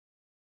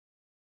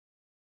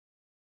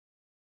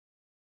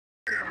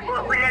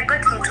When I got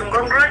into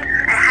Ngong Road,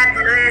 I had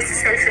low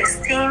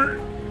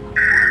self-esteem.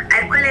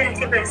 I couldn't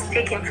even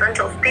speak in front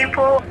of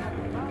people.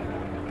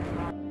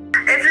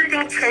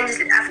 Everything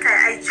changed after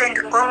I joined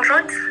Ngong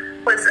Road.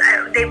 Because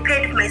they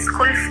paid my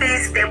school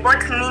fees, they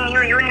bought me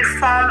new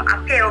uniform,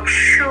 a pair of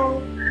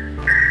shoes,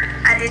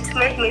 and it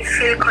made me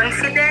feel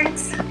confident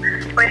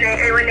when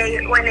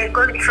I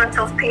go in front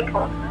of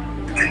people.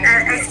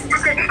 I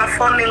started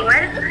performing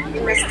well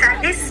in my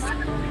studies.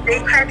 They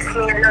helped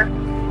me a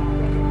lot.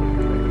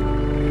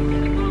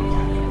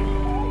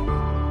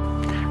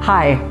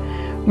 Hi,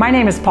 my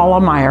name is Paula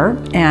Meyer,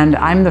 and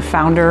I'm the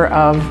founder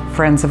of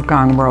Friends of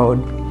Ngong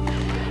Road.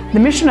 The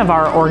mission of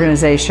our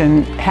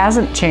organization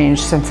hasn't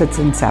changed since its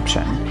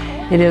inception.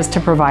 It is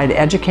to provide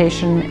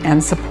education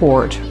and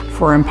support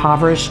for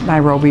impoverished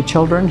Nairobi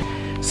children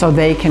so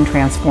they can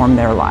transform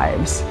their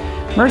lives.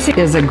 Mercy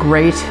is a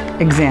great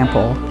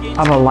example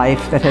of a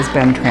life that has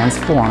been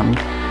transformed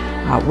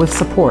with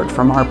support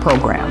from our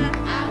program.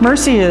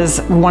 Mercy is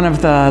one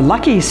of the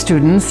lucky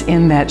students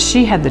in that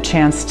she had the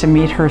chance to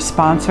meet her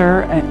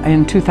sponsor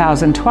in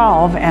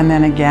 2012 and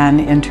then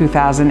again in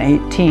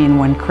 2018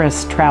 when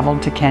Chris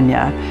traveled to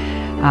Kenya.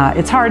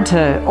 It's hard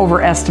to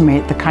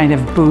overestimate the kind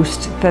of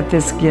boost that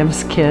this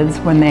gives kids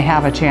when they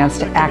have a chance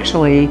to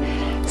actually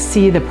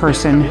see the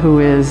person who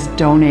is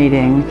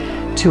donating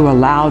to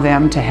allow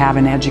them to have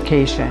an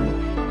education.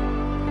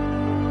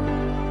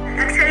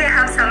 Actually, I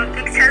have some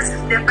pictures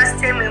the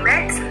first time we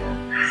met.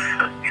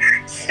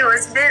 She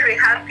was very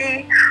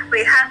happy.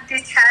 We hugged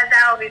each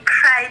other, we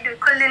cried, we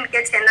couldn't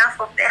get enough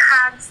of the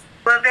hugs.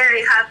 We were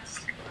very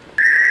happy.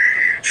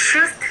 She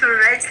used to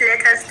write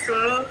letters to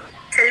me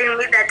telling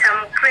me that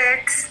I'm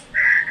great,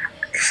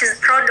 she's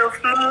proud of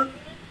me,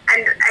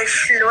 and I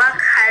should work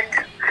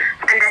hard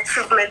and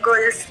achieve my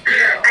goals.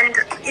 And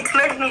it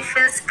made me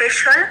feel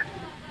special,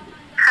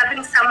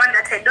 having someone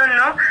that I don't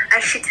know,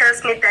 and she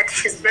tells me that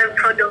she's very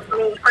proud of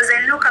me, because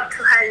I look up to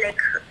her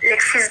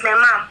like she's my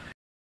mom.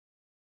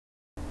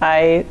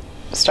 I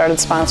started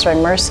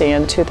sponsoring Mercy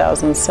in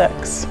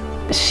 2006.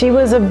 She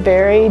was a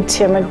very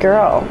timid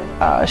girl.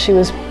 She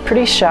was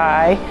pretty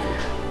shy,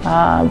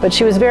 but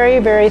she was very,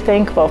 very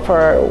thankful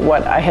for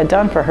what I had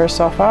done for her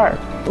so far.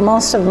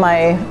 Most of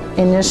my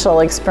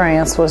initial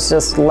experience was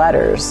just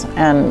letters,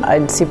 and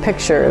I'd see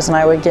pictures, and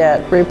I would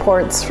get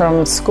reports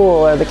from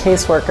school or the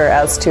caseworker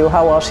as to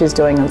how well she's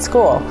doing in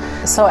school.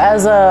 So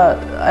as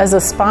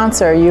a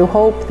sponsor, you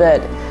hope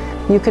that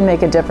you can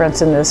make a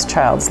difference in this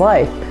child's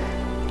life.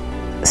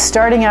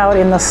 Starting out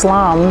in the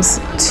slums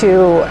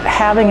to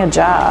having a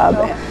job,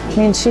 I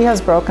mean, she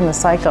has broken the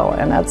cycle,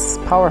 and that's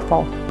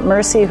powerful.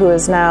 Mercy, who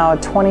is now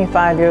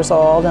 25 years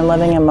old and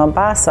living in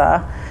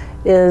Mombasa,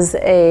 is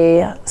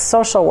a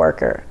social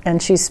worker, and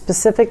she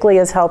specifically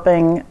is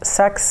helping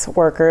sex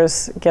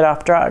workers get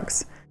off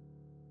drugs.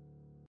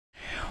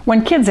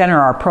 When kids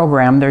enter our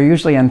program, they're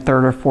usually in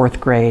 3rd or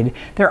 4th grade.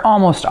 They're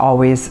almost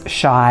always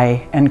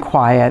shy and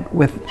quiet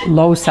with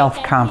low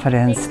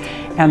self-confidence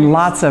and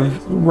lots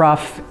of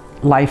rough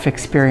life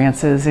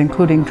experiences,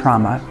 including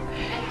trauma.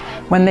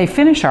 When they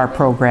finish our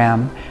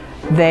program,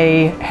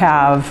 they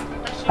have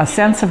a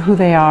sense of who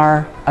they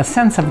are, a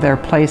sense of their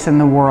place in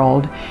the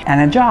world, and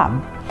a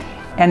job.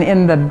 And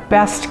in the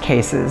best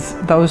cases,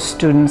 those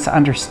students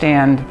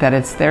understand that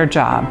it's their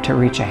job to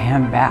reach a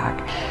hand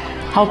back.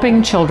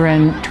 Helping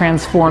children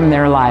transform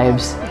their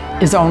lives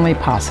is only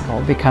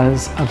possible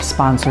because of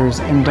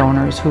sponsors and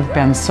donors who've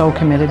been so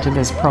committed to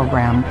this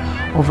program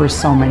over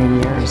so many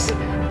years.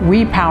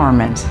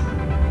 Wepowerment.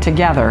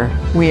 Together,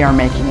 we are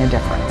making a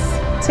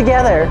difference.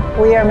 Together,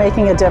 we are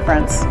making a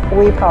difference.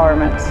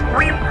 Wepowerment.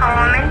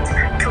 Wepowerment.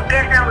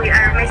 Together, we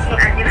are making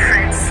a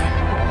difference.